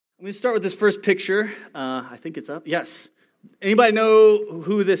I'm going to start with this first picture. I think it's up. Yes. Anybody know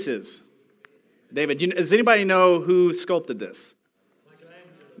who this is? David, does anybody know who sculpted this?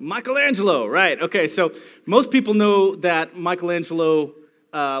 Michelangelo, right. Okay, so most people know that Michelangelo,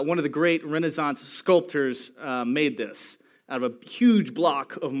 one of the great Renaissance sculptors, made this out of a huge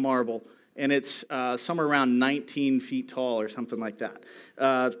block of marble. And it's somewhere around 19 feet tall or something like that.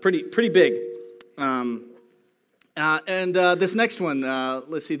 It's pretty big. This next one,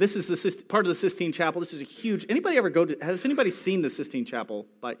 let's see. This is part of the Sistine Chapel. This is a huge. Anybody ever has anybody seen the Sistine Chapel?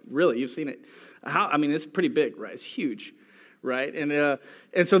 Really, you've seen it? It's pretty big, right? It's huge, right?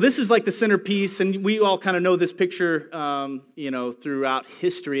 And so this is like the centerpiece, and we all kind of know this picture, throughout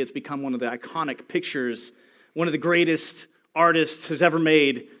history. It's become one of the iconic pictures, one of the greatest artists has ever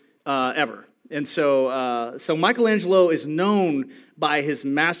made, ever. And so Michelangelo is known by his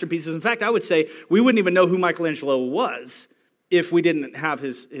masterpieces. In fact, I would say we wouldn't even know who Michelangelo was if we didn't have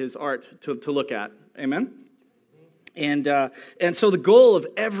his art to look at. Amen? And so the goal of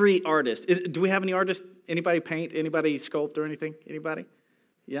every artist, do we have any artists? Anybody paint? Anybody sculpt or anything? Anybody?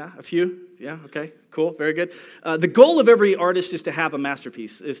 Yeah, a few? Yeah, okay, cool, very good. The goal of every artist is to have a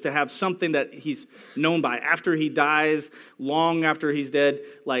masterpiece, is to have something that he's known by. After he dies, long after he's dead,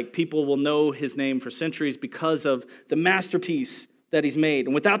 like people will know his name for centuries because of the masterpiece that he's made.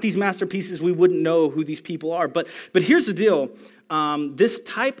 And without these masterpieces, we wouldn't know who these people are. But here's the deal. This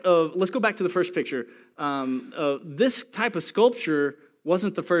type of, let's go back to the first picture. This type of sculpture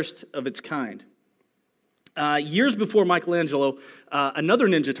wasn't the first of its kind. Years before Michelangelo, another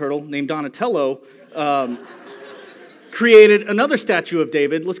Ninja Turtle named Donatello created another statue of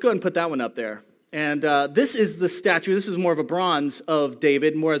David. Let's go ahead and put that one up there. And this is the statue. This is more of a bronze of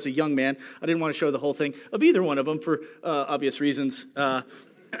David, more as a young man. I didn't want to show the whole thing of either one of them for obvious reasons.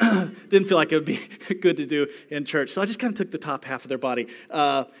 Didn't feel like it would be good to do in church. So I just kind of took the top half of their body.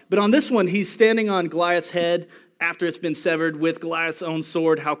 But on this one, he's standing on Goliath's head after it's been severed with Goliath's own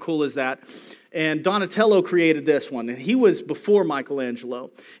sword. How cool is that? And Donatello created this one, and he was before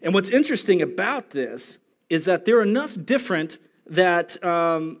Michelangelo. And what's interesting about this is that they're enough different that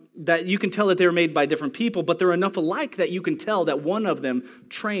you can tell that they were made by different people, but they're enough alike that you can tell that one of them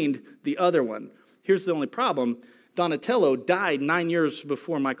trained the other one. Here's the only problem. Donatello died 9 years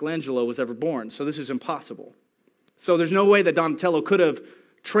before Michelangelo was ever born, so this is impossible. So there's no way that Donatello could have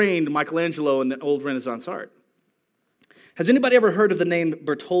trained Michelangelo in the old Renaissance art. Has anybody ever heard of the name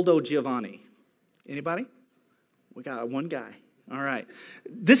Bertoldo Giovanni? Anybody? We got one guy. All right.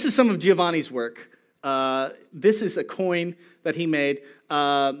 This is some of Giovanni's work. This is a coin that he made.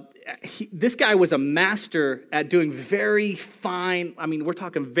 This guy was a master at doing very fine, we're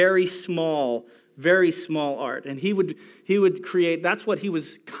talking very small art. And he would create, that's what he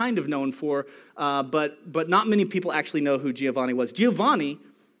was kind of known for, but not many people actually know who Giovanni was. Giovanni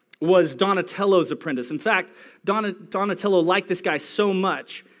was Donatello's apprentice. In fact, Donatello liked this guy so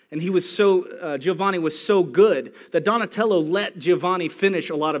much, and Giovanni was so good that Donatello let Giovanni finish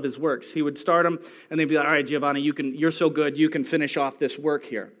a lot of his works. He would start them, and they'd be like, all right, Giovanni, you're so good, you can finish off this work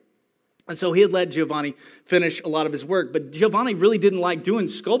here. And so he had let Giovanni finish a lot of his work. But Giovanni really didn't like doing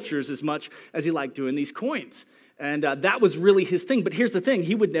sculptures as much as he liked doing these coins. And that was really his thing. But here's the thing,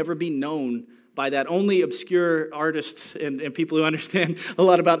 he would never be known by that. Only obscure artists and people who understand a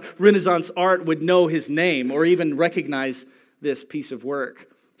lot about Renaissance art would know his name or even recognize this piece of work.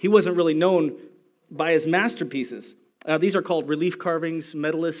 He wasn't really known by his masterpieces. These are called relief carvings,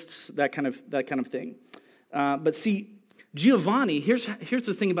 medallists, that kind of thing. But see, Giovanni, here's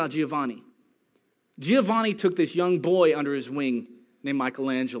the thing about Giovanni. Giovanni took this young boy under his wing named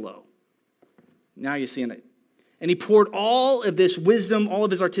Michelangelo. Now you're seeing it. And he poured all of this wisdom, all of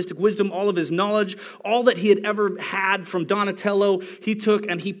his artistic wisdom, all of his knowledge, all that he had ever had from Donatello, he took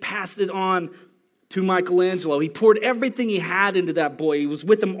and he passed it on to Michelangelo. He poured everything he had into that boy. He was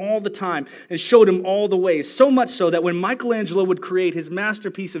with him all the time and showed him all the ways. So much so that when Michelangelo would create his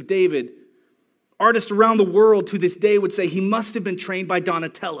masterpiece of David, artists around the world to this day would say he must have been trained by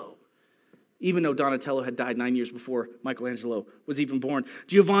Donatello, even though Donatello had died 9 years before Michelangelo was even born.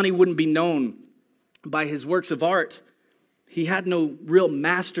 Giovanni wouldn't be known by his works of art. He had no real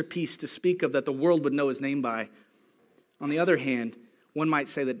masterpiece to speak of that the world would know his name by. On the other hand, one might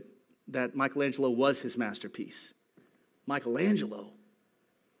say that Michelangelo was his masterpiece. Michelangelo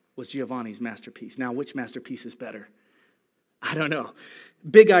was Giovanni's masterpiece. Now, which masterpiece is better? I don't know.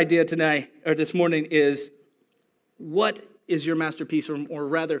 Big idea tonight, or this morning, is what is your masterpiece, or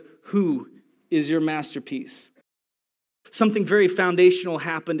rather, who is your masterpiece? Something very foundational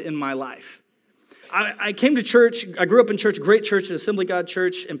happened in my life. I came to church. I grew up in church, great church, Assembly of God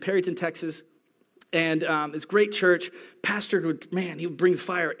Church in Perryton, Texas. And it's great church. Pastor he would bring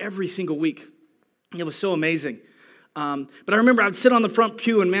fire every single week. It was so amazing. But I remember I would sit on the front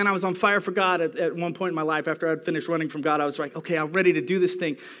pew, and man, I was on fire for God at one point in my life. After I'd finished running from God, I was like, okay, I'm ready to do this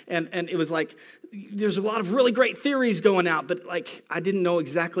thing. And it was like, there's a lot of really great theories going out, but like, I didn't know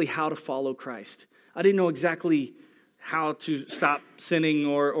exactly how to follow Christ. I didn't know exactly how to stop sinning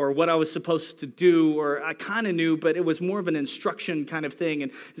or what I was supposed to do, or I kind of knew, but it was more of an instruction kind of thing.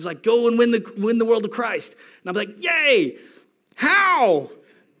 And it's like, go and win the world to Christ. And I'm like, yay, how?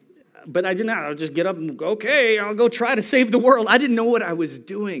 But I didn't know. I would just get up and go, okay, I'll go try to save the world. I didn't know what I was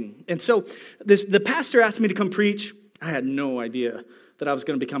doing. And so the pastor asked me to come preach. I had no idea that I was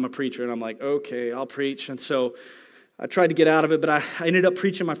going to become a preacher. And I'm like, okay, I'll preach. And so I tried to get out of it, but I ended up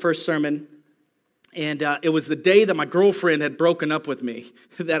preaching my first sermon. And it was the day that my girlfriend had broken up with me,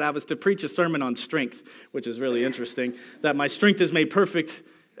 that I was to preach a sermon on strength, which is really interesting, that my strength is made perfect,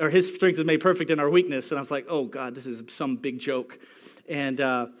 or his strength is made perfect in our weakness. And I was like, oh, God, this is some big joke. And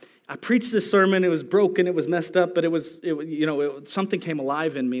I preached this sermon. It was broken. It was messed up, but something came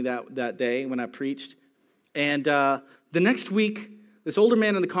alive in me that day when I preached. And the next week, this older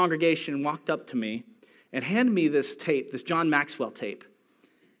man in the congregation walked up to me and handed me this tape, this John Maxwell tape,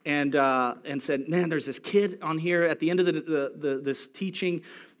 and said, man, there's this kid on here at the end of this teaching.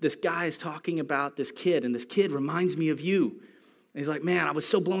 This guy is talking about this kid, and this kid reminds me of you. And he's like, man, I was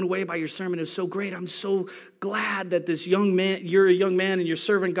so blown away by your sermon. It was so great. I'm so glad that this young man, you're a young man and you're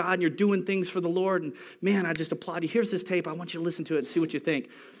serving God and you're doing things for the Lord. And man, I just applaud you. Here's this tape. I want you to listen to it and see what you think.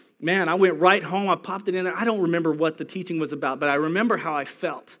 Man, I went right home. I popped it in there. I don't remember what the teaching was about, but I remember how I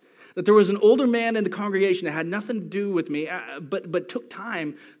felt. That there was an older man in the congregation that had nothing to do with me, but took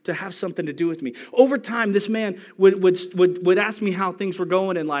time to have something to do with me. Over time, this man would ask me how things were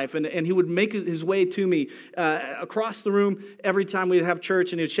going in life, and he would make his way to me across the room every time we'd have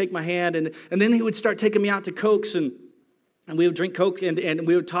church, and he would shake my hand, and then he would start taking me out to Cokes, and we would drink Coke, and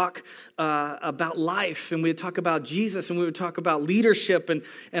we would talk about life, and we would talk about Jesus, and we would talk about leadership,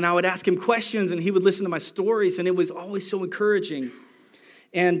 and I would ask him questions, and he would listen to my stories, and it was always so encouraging.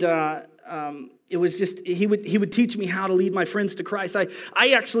 And it was just, he would teach me how to lead my friends to Christ.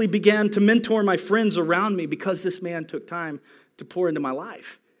 I actually began to mentor my friends around me because this man took time to pour into my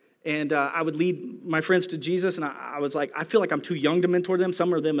life. And I would lead my friends to Jesus, and I was like, I feel like I'm too young to mentor them.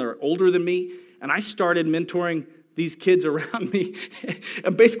 Some of them are older than me. And I started mentoring these kids around me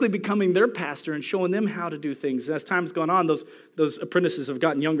and basically becoming their pastor and showing them how to do things. As time's gone on, those apprentices have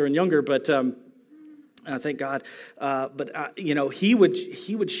gotten younger and younger, but thank God. He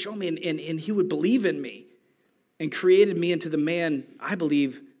would show me and he would believe in me and created me into the man I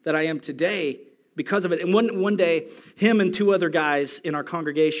believe that I am today because of it. And one day, him and two other guys in our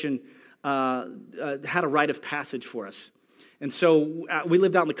congregation had a rite of passage for us. And so we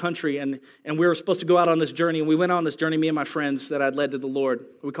lived out in the country, and we were supposed to go out on this journey. And we went on this journey, me and my friends that I'd led to the Lord.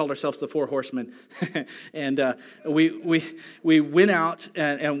 We called ourselves the Four Horsemen. And we went out,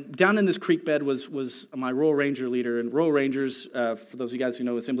 and down in this creek bed was my Royal Ranger leader. And Royal Rangers, for those of you guys who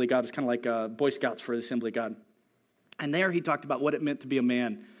know Assembly of God, is kind of like Boy Scouts for the Assembly of God. And there he talked about what it meant to be a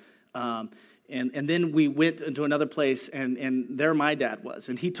man. And then we went into another place, and there my dad was.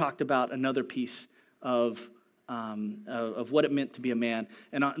 And he talked about another piece of what it meant to be a man.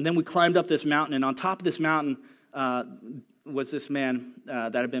 And then we climbed up this mountain, and on top of this mountain was this man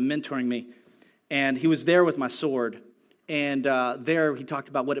that had been mentoring me. And he was there with my sword. And there he talked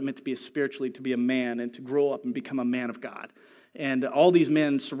about what it meant to be spiritually, to be a man, and to grow up and become a man of God. And all these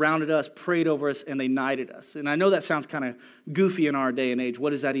men surrounded us, prayed over us, and they knighted us. And I know that sounds kind of goofy in our day and age. What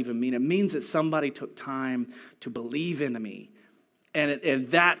does that even mean? It means that somebody took time to believe in me. And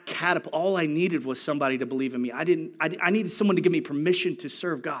that catapult, all I needed was somebody to believe in me. I needed someone to give me permission to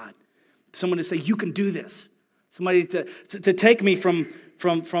serve God. Someone to say, you can do this. Somebody to take me from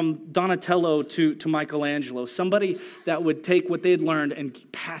Donatello to Michelangelo. Somebody that would take what they'd learned and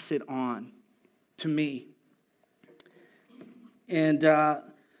pass it on to me. And a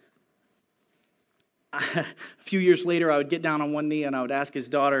few years later, I would get down on one knee and I would ask his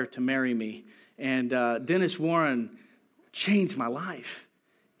daughter to marry me. And Dennis Warren changed my life.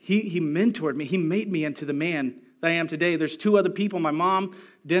 He mentored me. He made me into the man that I am today. There's two other people, my mom,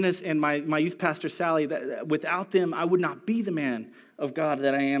 Dennis, and my youth pastor, Sally, that without them, I would not be the man of God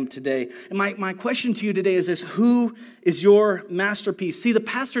that I am today. And my question to you today is this: who is your masterpiece? See, the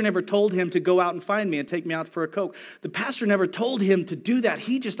pastor never told him to go out and find me and take me out for a Coke. The pastor never told him to do that.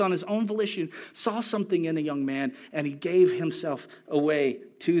 He just on his own volition saw something in a young man, and he gave himself away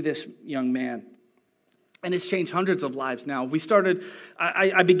to this young man. And it's changed hundreds of lives now.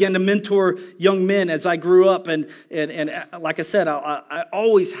 I began to mentor young men as I grew up. And like I said, I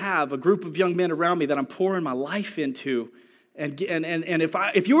always have a group of young men around me that I'm pouring my life into. And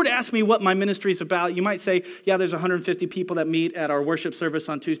if you were to ask me what my ministry is about, you might say, yeah, there's 150 people that meet at our worship service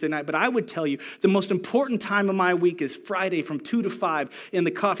on Tuesday night. But I would tell you the most important time of my week is Friday from 2 to 5 in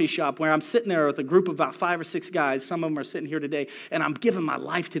the coffee shop, where I'm sitting there with a group of about 5 or 6 guys. Some of them are sitting here today, and I'm giving my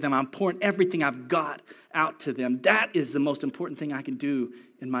life to them. I'm pouring everything I've got out to them. That is the most important thing I can do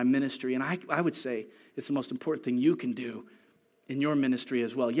in my ministry. And I would say it's the most important thing you can do in your ministry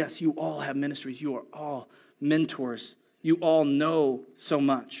as well. Yes, you all have ministries. You are all mentors. You all know so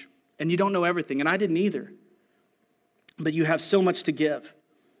much, and you don't know everything, and I didn't either. But you have so much to give.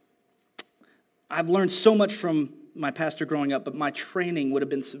 I've learned so much from my pastor growing up, but my training would have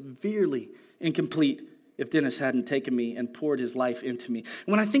been severely incomplete if Dennis hadn't taken me and poured his life into me.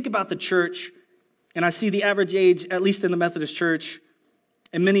 And when I think about the church, and I see the average age, at least in the Methodist Church,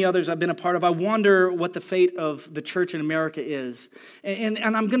 and many others I've been a part of, I wonder what the fate of the church in America is. And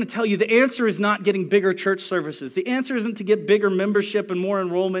I'm going to tell you, the answer is not getting bigger church services. The answer isn't to get bigger membership and more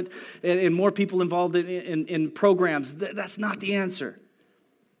enrollment and more people involved in programs. That's not the answer.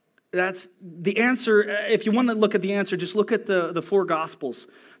 That's the answer. If you want to look at the answer, just look at the 4 Gospels.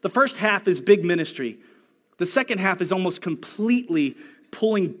 The first half is big ministry. The second half is almost completely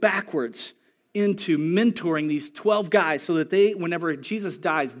pulling backwards into mentoring these 12 guys so that whenever Jesus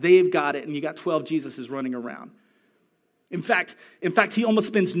dies, they've got it, and you got 12 Jesuses running around. In fact, he almost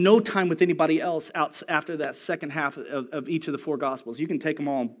spends no time with anybody else out after that second half of each of the 4 Gospels. You can take them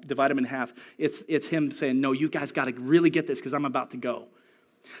all and divide them in half. It's him saying, no, you guys got to really get this because I'm about to go.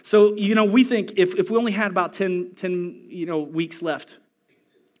 So, we think if we only had about 10 weeks left,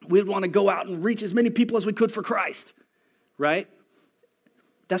 we'd want to go out and reach as many people as we could for Christ, right?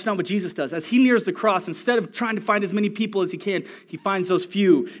 That's not what Jesus does. As he nears the cross, instead of trying to find as many people as he can, he finds those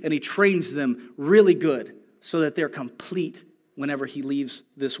few and he trains them really good so that they're complete whenever he leaves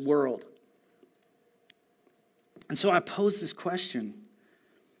this world. And so I pose this question.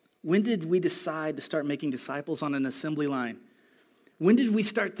 When did we decide to start making disciples on an assembly line? When did we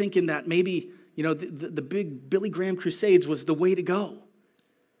start thinking that maybe, the big Billy Graham crusades was the way to go?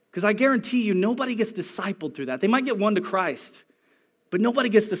 Because I guarantee you, nobody gets discipled through that. They might get one to Christ, but nobody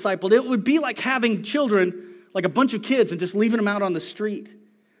gets discipled. It would be like having children, like a bunch of kids, and just leaving them out on the street.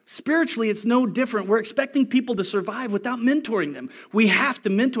 Spiritually, it's no different. We're expecting people to survive without mentoring them. We have to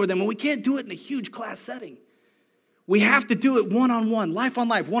mentor them, and we can't do it in a huge class setting. We have to do it one-on-one, life on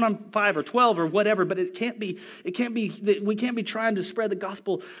life, 1 on 5 or 12 or whatever, but we can't be trying to spread the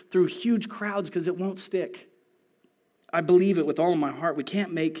gospel through huge crowds because it won't stick. I believe it with all of my heart. We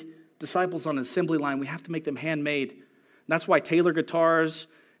can't make disciples on an assembly line. We have to make them handmade. That's why Taylor guitars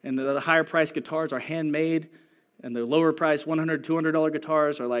and the higher priced guitars are handmade, and the lower priced $100, $200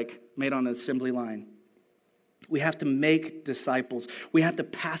 guitars are like made on an assembly line. We have to make disciples. We have to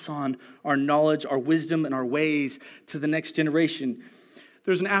pass on our knowledge, our wisdom, and our ways to the next generation.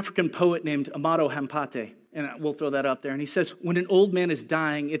 There's an African poet named Amado Hampate, and we'll throw that up there. And he says, when an old man is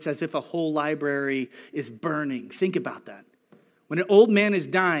dying, it's as if a whole library is burning. Think about that. When an old man is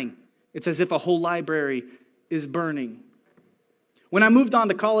dying, it's as if a whole library is burning. When I moved on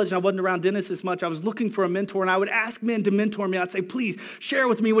to college and I wasn't around Dennis as much, I was looking for a mentor, and I would ask men to mentor me. I'd say, please, share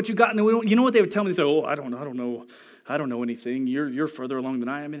with me what you got. And you know what they would tell me? They'd say, I don't know anything. You're further along than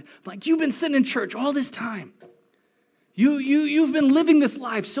I am. And I'm like, you've been sitting in church all this time. You've been living this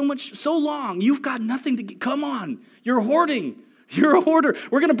life so long. You've got nothing to get. Come on. You're hoarding. You're a hoarder.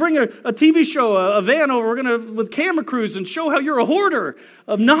 We're going to bring a TV show, a van over. We're going to, with camera crews, and show how you're a hoarder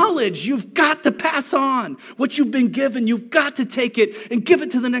of knowledge. You've got to pass on what you've been given. You've got to take it and give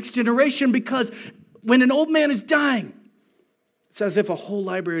it to the next generation, because when an old man is dying, it's as if a whole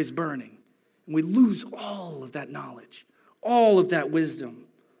library is burning. And we lose all of that knowledge, all of that wisdom,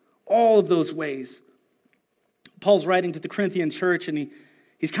 all of those ways. Paul's writing to the Corinthian church, and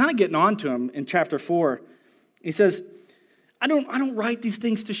he's kind of getting on to them in chapter 4. He says, I don't write these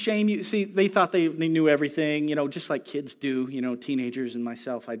things to shame you. See, they thought they knew everything, just like kids do, teenagers, and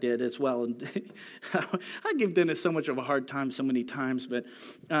myself, I did as well. And I give Dennis so much of a hard time so many times, but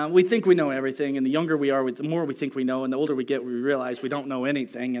we think we know everything, and the younger we are, the more we think we know, and the older we get, we realize we don't know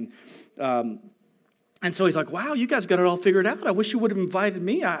anything. And so he's like, wow, you guys got it all figured out. I wish you would have invited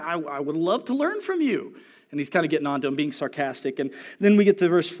me. I would love to learn from you. And he's kind of getting on to him, being sarcastic. And then we get to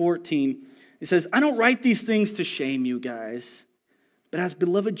verse 14. He says, I don't write these things to shame you guys, but as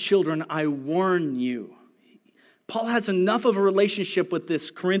beloved children, I warn you. Paul has enough of a relationship with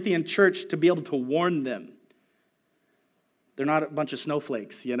this Corinthian church to be able to warn them. They're not a bunch of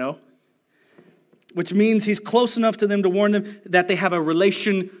snowflakes, which means he's close enough to them to warn them that they have a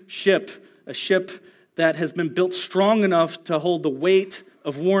relationship, a ship that has been built strong enough to hold the weight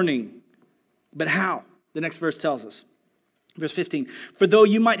of warning. But how? The next verse tells us. Verse 15, for though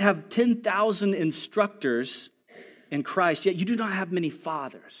you might have 10,000 instructors in Christ, yet you do not have many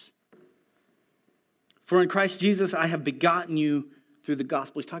fathers. For in Christ Jesus I have begotten you through the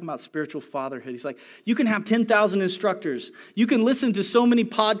gospel. He's talking about spiritual fatherhood. He's like, you can have 10,000 instructors. You can listen to so many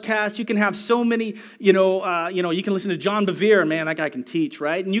podcasts. You can have so many, you can listen to John Bevere. Man, that guy can teach,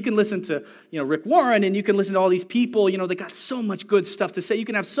 right? And you can listen to, Rick Warren, and you can listen to all these people. They got so much good stuff to say. You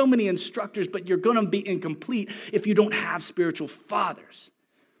can have so many instructors, but you're going to be incomplete if you don't have spiritual fathers.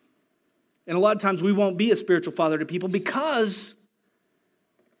 And a lot of times we won't be a spiritual father to people because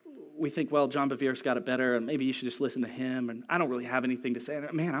we think, well, John Bevere's got it better, and maybe you should just listen to him, and I don't really have anything to say.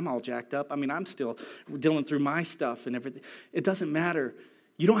 Man, I'm all jacked up. I mean, I'm still dealing through my stuff and everything. It doesn't matter.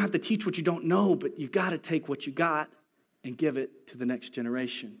 You don't have to teach what you don't know, but you got to take what you got and give it to the next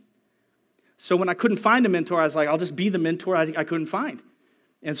generation. So when I couldn't find a mentor, I was like, I'll just be the mentor I couldn't find.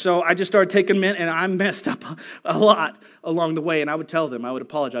 And so I just started taking men, and I messed up a lot along the way, and I would tell them, I would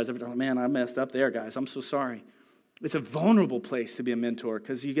apologize every time. Man, I messed up there, guys. I'm so sorry. It's a vulnerable place to be a mentor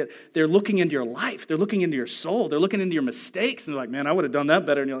because they're looking into your life. They're looking into your soul. They're looking into your mistakes. And they're like, man, I would have done that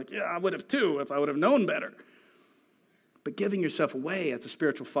better. And you're like, yeah, I would have too if I would have known better. But giving yourself away as a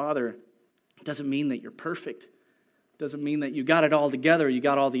spiritual father doesn't mean that you're perfect. Doesn't mean that you got it all together. You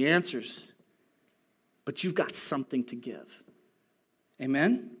got all the answers. But you've got something to give.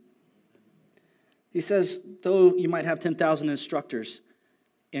 Amen? He says, though you might have 10,000 instructors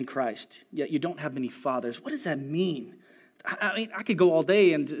in Christ, yet you don't have many fathers. What does that mean? I mean, I could go all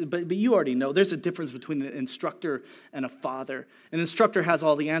day, but you already know there's a difference between an instructor and a father. An instructor has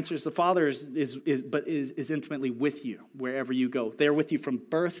all the answers. The father is intimately with you wherever you go. They're with you from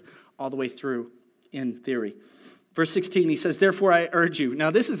birth all the way through, in theory. Verse 16, he says, therefore I urge you.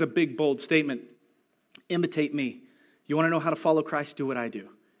 Now this is a big, bold statement. Imitate me. You want to know how to follow Christ? Do what I do.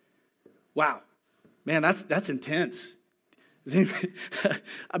 Wow. Man, that's intense. Does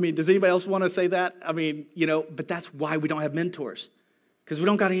anybody else want to say that? But that's why we don't have mentors. Because we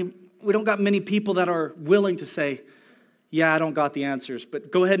don't got many people that are willing to say, yeah, I don't got the answers,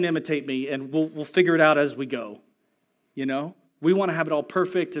 but go ahead and imitate me and we'll figure it out as we go. We want to have it all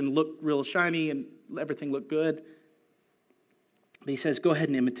perfect and look real shiny and everything look good. But he says, go ahead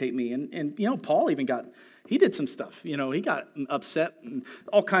and imitate me. And Paul even he did some stuff. He got upset and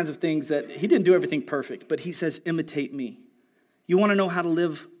all kinds of things that he didn't do everything perfect, but he says, imitate me. You want to know how to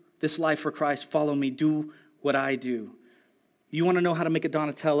live this life for Christ? Follow me. Do what I do. You want to know how to make a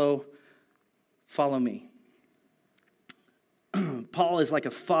Donatello? Follow me. Paul is like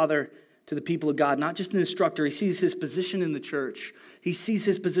a father to the people of God, not just an instructor. He sees his position in the church. He sees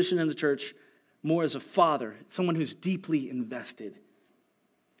his position in the church more as a father, someone who's deeply invested.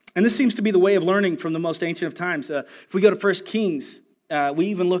 And this seems to be the way of learning from the most ancient of times. If we go to 1 Kings, we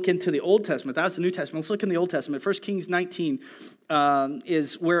even look into the Old Testament. That's the New Testament. Let's look in the Old Testament. 1 Kings 19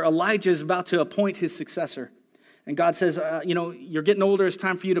 is where Elijah is about to appoint his successor. And God says, you're getting older. It's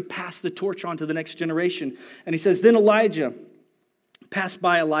time for you to pass the torch on to the next generation. And he says, then Elijah passed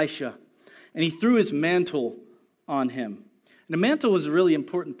by Elisha, and he threw his mantle on him. And a mantle was a really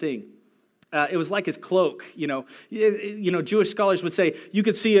important thing. It was like his cloak, Jewish scholars would say you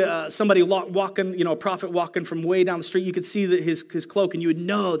could see somebody walking, a prophet walking from way down the street. You could see his cloak, and you would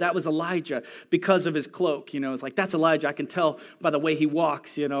know that was Elijah because of his cloak. It's like, that's Elijah. I can tell by the way he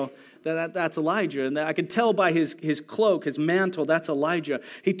walks, that's Elijah. And I could tell by his cloak, his mantle, that's Elijah.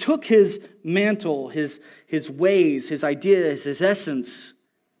 He took his mantle, his ways, his ideas, his essence,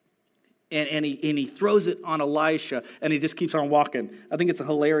 and he throws it on Elisha, and he just keeps on walking. I think it's a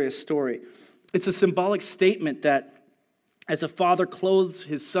hilarious story. It's a symbolic statement that as a father clothes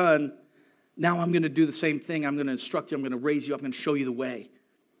his son, now I'm going to do the same thing. I'm going to instruct you. I'm going to raise you up. I'm going to show you the way.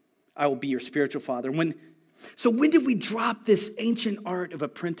 I will be your spiritual father. When did we drop this ancient art of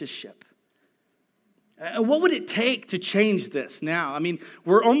apprenticeship? And what would it take to change this now?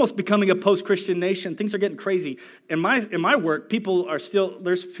 We're almost becoming a post-Christian nation. Things are getting crazy. In my work,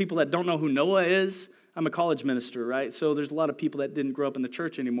 there's people that don't know who Noah is. I'm a college minister, right? So there's a lot of people that didn't grow up in the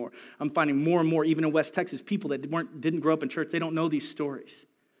church anymore. I'm finding more and more, even in West Texas, people that didn't grow up in church. They don't know these stories.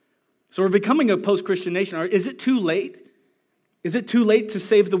 So we're becoming a post-Christian nation. Is it too late? Is it too late to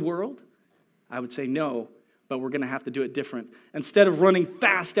save the world? I would say no. But we're going to have to do it different. Instead of running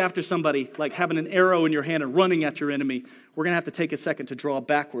fast after somebody, like having an arrow in your hand and running at your enemy, we're going to have to take a second to draw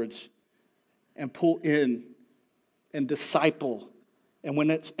backwards and pull in and disciple. And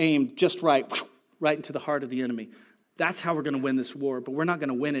when it's aimed just right into the heart of the enemy, That's how we're going to win this war, but we're not going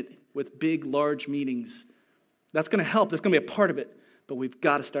to win it with big, large meetings. That's going to help. That's going to be a part of it, but we've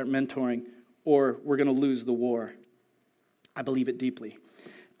got to start mentoring or we're going to lose the war. I believe it deeply.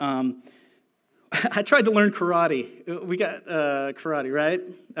 I tried to learn karate. We got karate, right?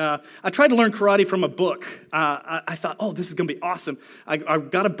 I tried to learn karate from a book. I thought, oh, this is going to be awesome. I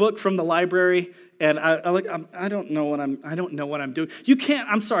got a book from the library, and I don't know what I'm doing. You can't.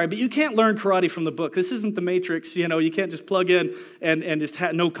 I'm sorry, but you can't learn karate from the book. This isn't the Matrix. You can't just plug in and just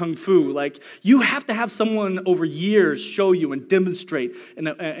know kung fu. Like, you have to have someone over years show you and demonstrate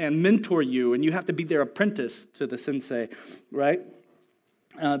and mentor you, and you have to be their apprentice to the sensei, right?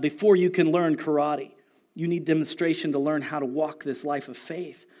 Before you can learn karate, you need demonstration to learn how to walk this life of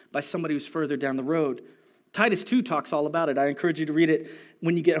faith by somebody who's further down the road. Titus 2 talks all about it. I encourage you to read it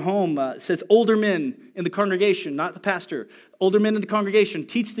when you get home. It says, older men in the congregation, not the pastor, older men in the congregation,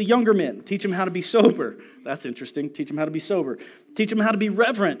 teach the younger men. Teach them how to be sober. That's interesting. Teach them how to be sober. Teach them how to be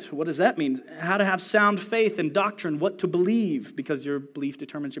reverent. What does that mean? How to have sound faith and doctrine, what to believe, because your belief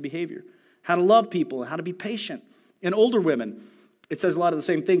determines your behavior. How to love people, how to be patient. And older women, it says a lot of the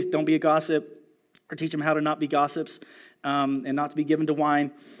same things. Don't be a gossip, or teach them how to not be gossips, and not to be given to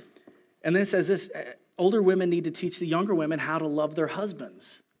wine. And then it says this, older women need to teach the younger women how to love their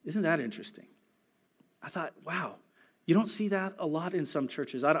husbands. Isn't that interesting? I thought, wow, you don't see that a lot in some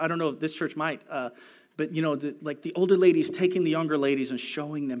churches. I don't know if this church might, but the older ladies taking the younger ladies and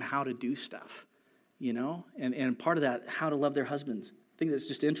showing them how to do stuff, and part of that, how to love their husbands. I think that's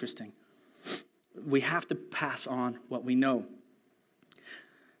just interesting. We have to pass on what we know.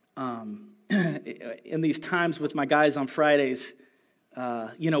 In these times with my guys on Fridays,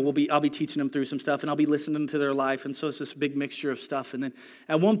 I'll be teaching them through some stuff, and I'll be listening to their life, and so it's this big mixture of stuff. And then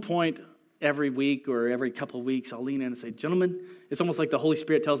at one point, every week or every couple of weeks, I'll lean in and say, gentlemen, it's almost like the Holy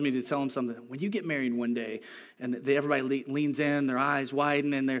Spirit tells me to tell them something. When you get married one day, and everybody leans in, their eyes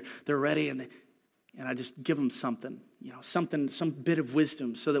widen, and they're ready, and I just give them something, some bit of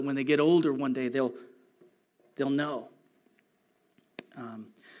wisdom, so that when they get older one day, they'll know.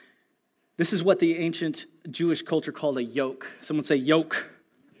 This is what the ancient Jewish culture called a yoke. Someone say yoke.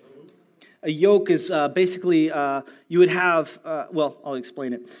 A yoke is basically, you would have, I'll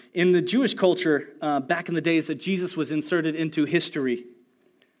explain it. In the Jewish culture, back in the days that Jesus was inserted into history,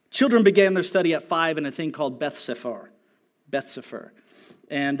 children began their study at 5 in a thing called Beth Sefer.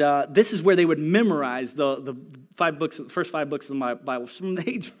 And this is where they would memorize the first 5 books of the Bible. From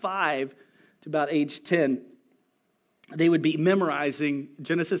age 5 to about age 10, they would be memorizing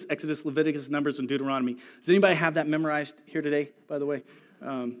Genesis, Exodus, Leviticus, Numbers, and Deuteronomy. Does anybody have that memorized here today, by the way?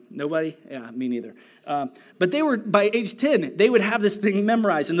 Nobody? Yeah, me neither. But they were, by age 10, they would have this thing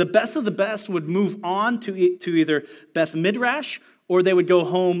memorized. And the best of the best would move on to either Beth Midrash, or they would go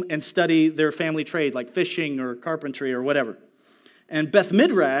home and study their family trade, like fishing or carpentry or whatever. And Beth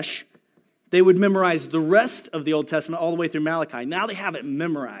Midrash, they would memorize the rest of the Old Testament all the way through Malachi. Now they have it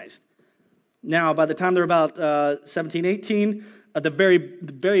memorized. Now, by the time they're about 17, 18, the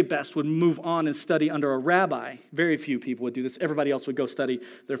very best would move on and study under a rabbi. Very few people would do this. Everybody else would go study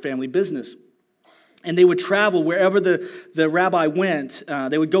their family business. And they would travel wherever the rabbi went.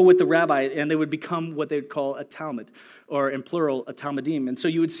 They would go with the rabbi, and they would become what they would call a Talmud, or in plural, a Talmudim. And so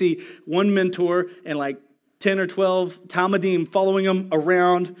you would see one mentor and like 10 or 12 Talmudim following him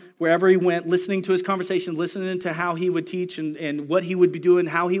around wherever he went, listening to his conversation, listening to how he would teach and what he would be doing,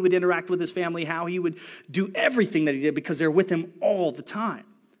 how he would interact with his family, how he would do everything that he did, because they're with him all the time.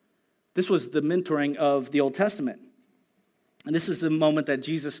 This was the mentoring of the Old Testament. And this is the moment that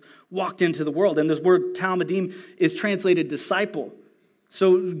Jesus walked into the world. And this word Talmudim is translated disciple.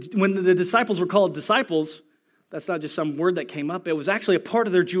 So when the disciples were called disciples, that's not just some word that came up. It was actually a part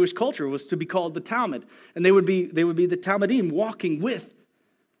of their Jewish culture, was to be called the Talmud. And they would be the Talmudim walking with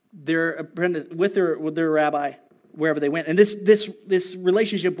their apprentice, with their rabbi wherever they went. And this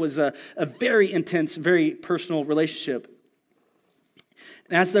relationship was a very intense, very personal relationship.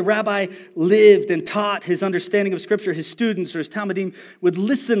 And as the rabbi lived and taught his understanding of Scripture, his students or his Talmudim would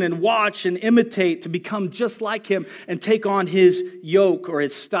listen and watch and imitate to become just like him and take on his yoke or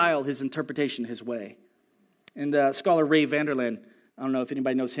his style, his interpretation, his way. And scholar Ray Vanderland, I don't know if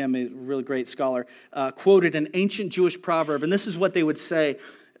anybody knows him, he's a really great scholar, quoted an ancient Jewish proverb, and this is what they would say.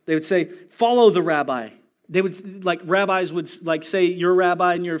 They would say, follow the rabbi. They would, like, rabbis would, like, say your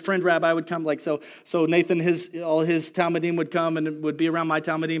rabbi and your friend rabbi would come, like, so Nathan, all his Talmudim would come and would be around my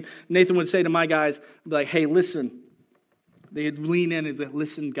Talmudim. Nathan would say to my guys, be like, hey, listen. They'd lean in and be like,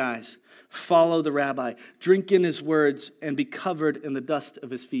 listen, guys. Follow the rabbi, drink in his words, and be covered in the dust of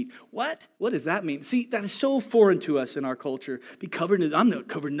his feet. What? What does that mean? See, that is so foreign to us in our culture. Be covered in I'm not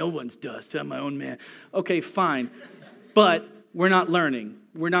covered in no one's dust. I'm my own man. Okay, fine. but we're not learning.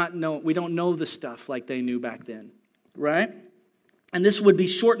 We don't know the stuff like they knew back then, right? And this would be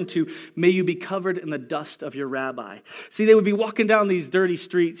shortened to, may you be covered in the dust of your rabbi. See, they would be walking down these dirty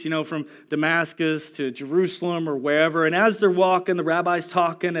streets, from Damascus to Jerusalem or wherever. And as they're walking, the rabbi's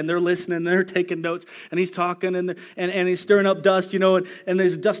talking and they're listening and they're taking notes. And he's talking and he's stirring up dust, and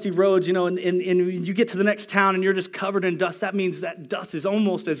there's dusty roads, and you get to the next town and you're just covered in dust. That means that dust is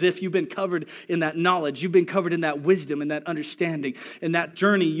almost as if you've been covered in that knowledge. You've been covered in that wisdom and that understanding. In that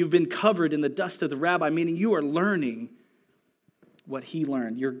journey, you've been covered in the dust of the rabbi, meaning you are learning what he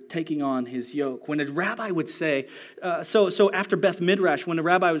learned. You're taking on his yoke. When a rabbi would say, so after Beth Midrash, when a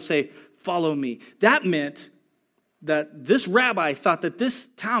rabbi would say, follow me, that meant that this rabbi thought that this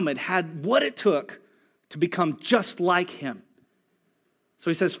Talmud had what it took to become just like him. So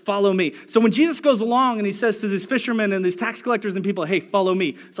he says, follow me. So when Jesus goes along and he says to these fishermen and these tax collectors and people, hey, follow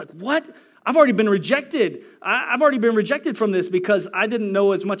me. It's like, what? I've already been rejected. I've already been rejected from this because I didn't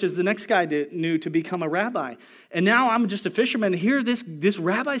know as much as the next guy knew to become a rabbi. And now I'm just a fisherman. Here this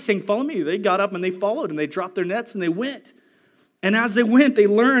rabbi saying, follow me. They got up and they followed and they dropped their nets and they went. And as they went, they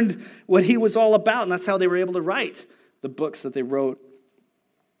learned what he was all about. And that's how they were able to write the books that they wrote.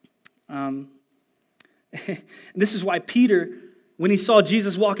 This is why Peter, when he saw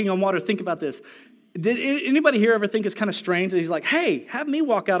Jesus walking on water, think about this. Did anybody here ever think it's kind of strange that he's like, hey, have me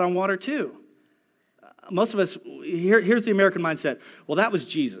walk out on water too? Most of us, here's the American mindset. Well, that was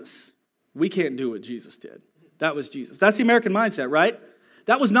Jesus. We can't do what Jesus did. That was Jesus. That's the American mindset, right?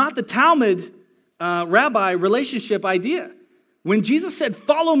 That was not the Talmud rabbi relationship idea. When Jesus said,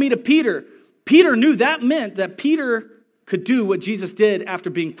 follow me to Peter, Peter knew that meant that Peter could do what Jesus did after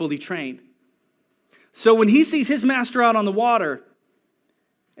being fully trained. So when he sees his master out on the water,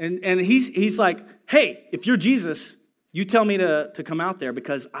 and he's like, hey, if you're Jesus, you tell me to come out there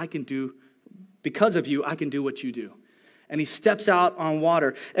because because of you, I can do what you do. And he steps out on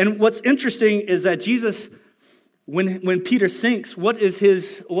water. And what's interesting is that Jesus, when Peter sinks, what is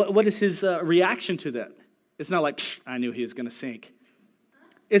his reaction to that? It's not like, I knew he was going to sink.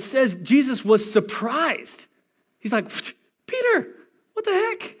 It says Jesus was surprised. He's like, Peter, what the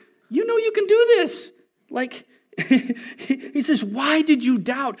heck? You know you can do this. Like, he says, why did you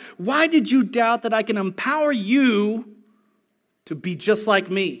doubt? Why did you doubt that I can empower you to be just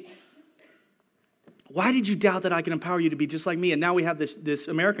like me? Why did you doubt that I can empower you to be just like me? And now we have this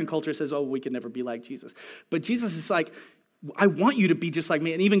American culture that says, oh, we can never be like Jesus. But Jesus is like, I want you to be just like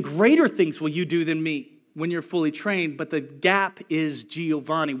me. And even greater things will you do than me when you're fully trained. But the gap is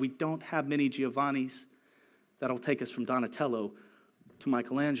Giovanni. We don't have many Giovannis that'll take us from Donatello to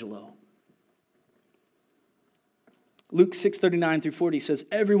Michelangelo. Luke 6:39 through 40 says,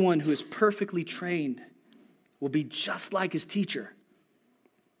 everyone who is perfectly trained will be just like his teacher.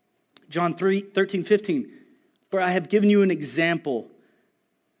 John 13:15, for I have given you an example,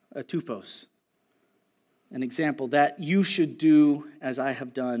 a tupos, an example that you should do as I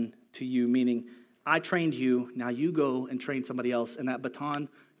have done to you, meaning I trained you, now you go and train somebody else, and that baton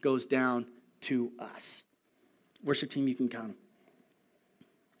goes down to us. Worship team, you can come.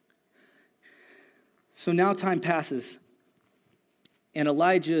 So now time passes, and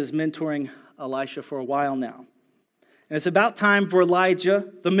Elijah is mentoring Elisha for a while now. And it's about time for Elijah,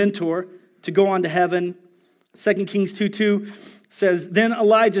 the mentor, to go on to heaven. 2 Kings 2:2 says, then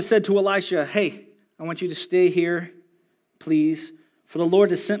Elijah said to Elisha, hey, I want you to stay here, please, for the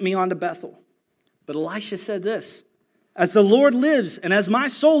Lord has sent me on to Bethel. But Elisha said this, as the Lord lives and as my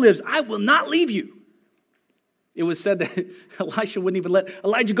soul lives, I will not leave you. It was said that Elisha wouldn't even let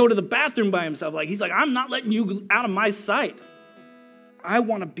Elijah go to the bathroom by himself. He's like, I'm not letting you out of my sight. I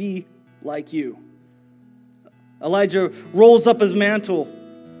want to be like you. Elijah rolls up his mantle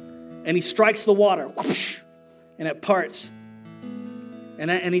and he strikes the water, whoosh, and it parts.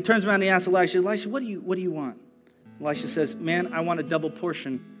 And he turns around and he asks Elisha, what do you want? Elisha says, man, I want a double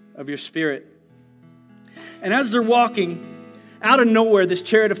portion of your spirit. And as they're walking, out of nowhere, this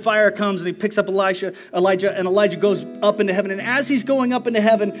chariot of fire comes and he picks up Elijah, and Elijah goes up into heaven. And as he's going up into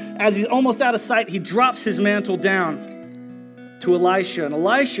heaven, as he's almost out of sight, he drops his mantle down to Elisha. And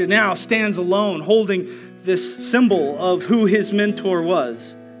Elisha now stands alone, holding this symbol of who his mentor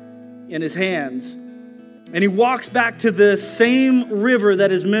was in his hands. And he walks back to the same river that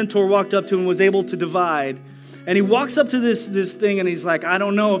his mentor walked up to and was able to divide. And he walks up to this thing and he's like, I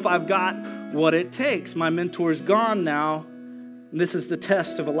don't know if I've got what it takes. My mentor's gone now. And this is the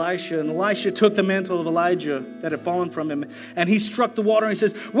test of Elisha. And Elisha took the mantle of Elijah that had fallen from him, and he struck the water and he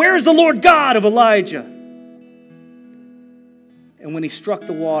says, where is the Lord God of Elijah? And when he struck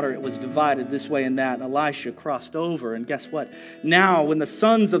the water, it was divided this way and that. And Elisha crossed over. And guess what? Now, when the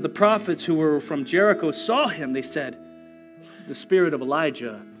sons of the prophets who were from Jericho saw him, they said, the spirit of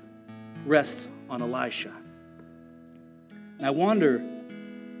Elijah rests on Elisha. And I wonder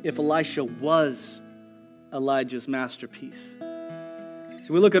if Elisha was Elijah's masterpiece.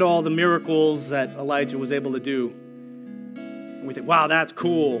 So we look at all the miracles that Elijah was able to do, and we think, wow, that's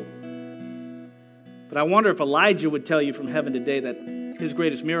cool. But I wonder if Elijah would tell you from heaven today that his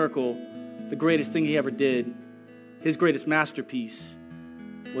greatest miracle, the greatest thing he ever did, his greatest masterpiece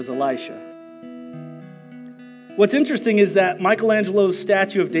was Elisha. What's interesting is that Michelangelo's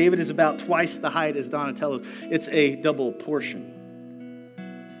statue of David is about twice the height as Donatello's. It's a double portion.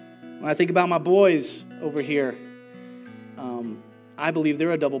 When I think about my boys over here, I believe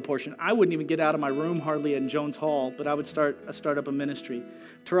they're a double portion. I wouldn't even get out of my room hardly in Jones Hall, but I would start up a ministry.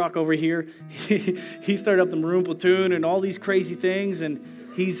 Turok over here, he started up the Maroon Platoon and all these crazy things, and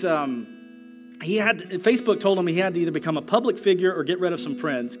Facebook told him he had to either become a public figure or get rid of some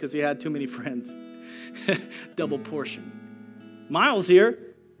friends because he had too many friends. Double portion. Miles here,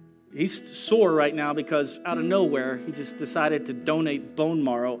 he's sore right now because out of nowhere, he just decided to donate bone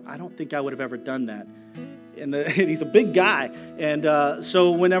marrow. I don't think I would have ever done that. And he's a big guy. And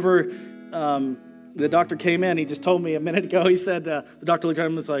so whenever the doctor came in, he just told me a minute ago, he said, the doctor looked at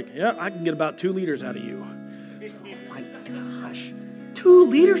him and was like, yeah, I can get about 2 liters out of you. So, oh my gosh, 2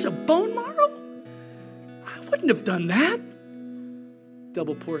 liters of bone marrow? I wouldn't have done that.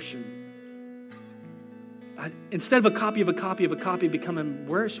 Double portion. Instead of a copy of a copy of a copy becoming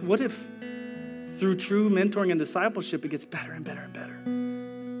worse, what if through true mentoring and discipleship, it gets better and better and better?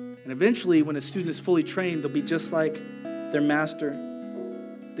 And eventually, when a student is fully trained, they'll be just like their master.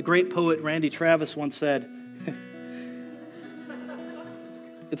 The great poet Randy Travis once said,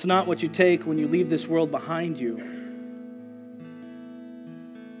 it's not what you take when you leave this world behind you.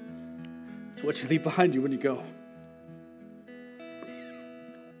 It's what you leave behind you when you go.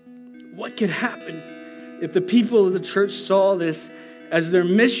 What could happen if the people of the church saw this as their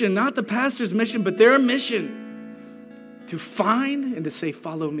mission, not the pastor's mission, but their mission, to find and to say,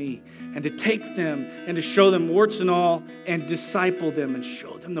 follow me, and to take them and to show them warts and all and disciple them and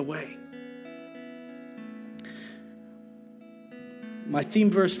show them the way. My theme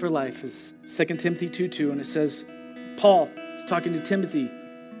verse for life is 2 Timothy 2:2, and it says, Paul is talking to Timothy.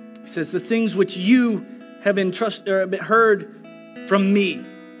 He says, the things which you have heard from me.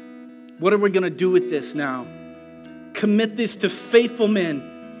 What are we going to do with this now? Commit this to faithful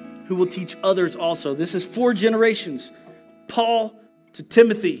men who will teach others also. This is 4 generations. Paul to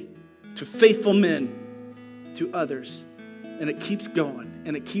Timothy, to faithful men, to others. And it keeps going,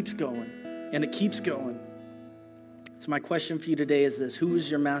 and it keeps going, and it keeps going. So my question for you today is this: who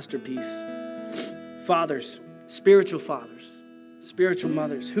is your masterpiece? Fathers, spiritual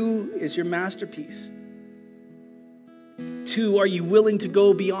mothers, who is your masterpiece? 2, are you willing to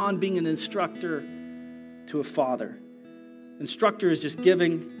go beyond being an instructor to a father? Instructor is just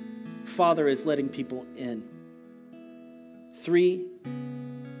giving, father is letting people in. 3,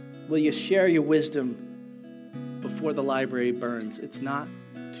 will you share your wisdom before the library burns? It's not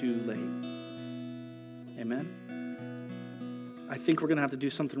too late. Amen? I think we're going to have to do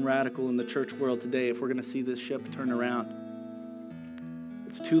something radical in the church world today if we're going to see this ship turn around.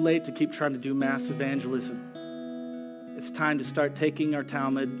 It's too late to keep trying to do mass evangelism. It's time to start taking our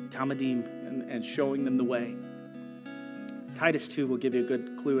Talmudim, and showing them the way. Titus 2 will give you a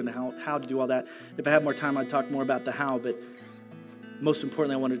good clue into how to do all that. If I had more time, I'd talk more about the how, but most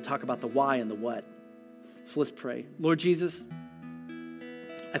importantly, I wanted to talk about the why and the what. So let's pray. Lord Jesus,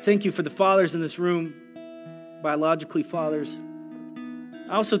 I thank you for the fathers in this room, biologically fathers.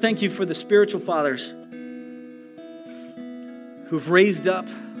 I also thank you for the spiritual fathers who've raised up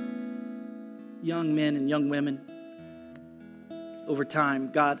young men and young women over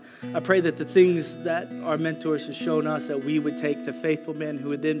time. God, I pray that the things that our mentors have shown us, that we would take to faithful men who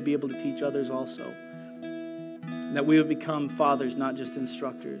would then be able to teach others also. And that we would become fathers, not just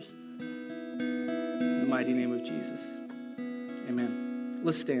instructors. In the mighty name of Jesus. Amen.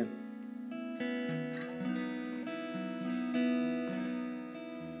 Let's stand.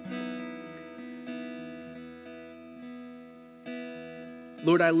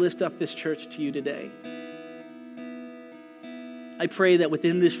 Lord, I lift up this church to you today. I pray that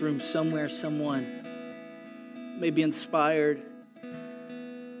within this room somewhere, someone may be inspired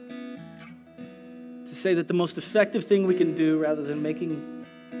to say that the most effective thing we can do, rather than making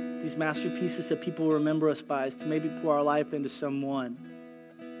these masterpieces that people will remember us by, is to maybe pour our life into someone.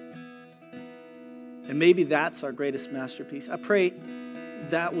 And maybe that's our greatest masterpiece. I pray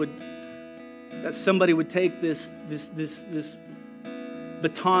that somebody would take this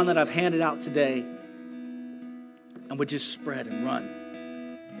baton that I've handed out today and would just spread and run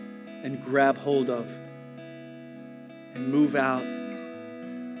and grab hold of and move out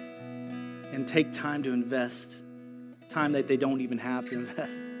and take time to invest, time that they don't even have to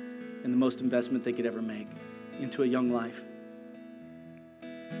invest, in the most investment they could ever make into a young life.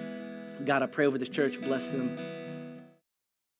 God, I pray over this church, bless them.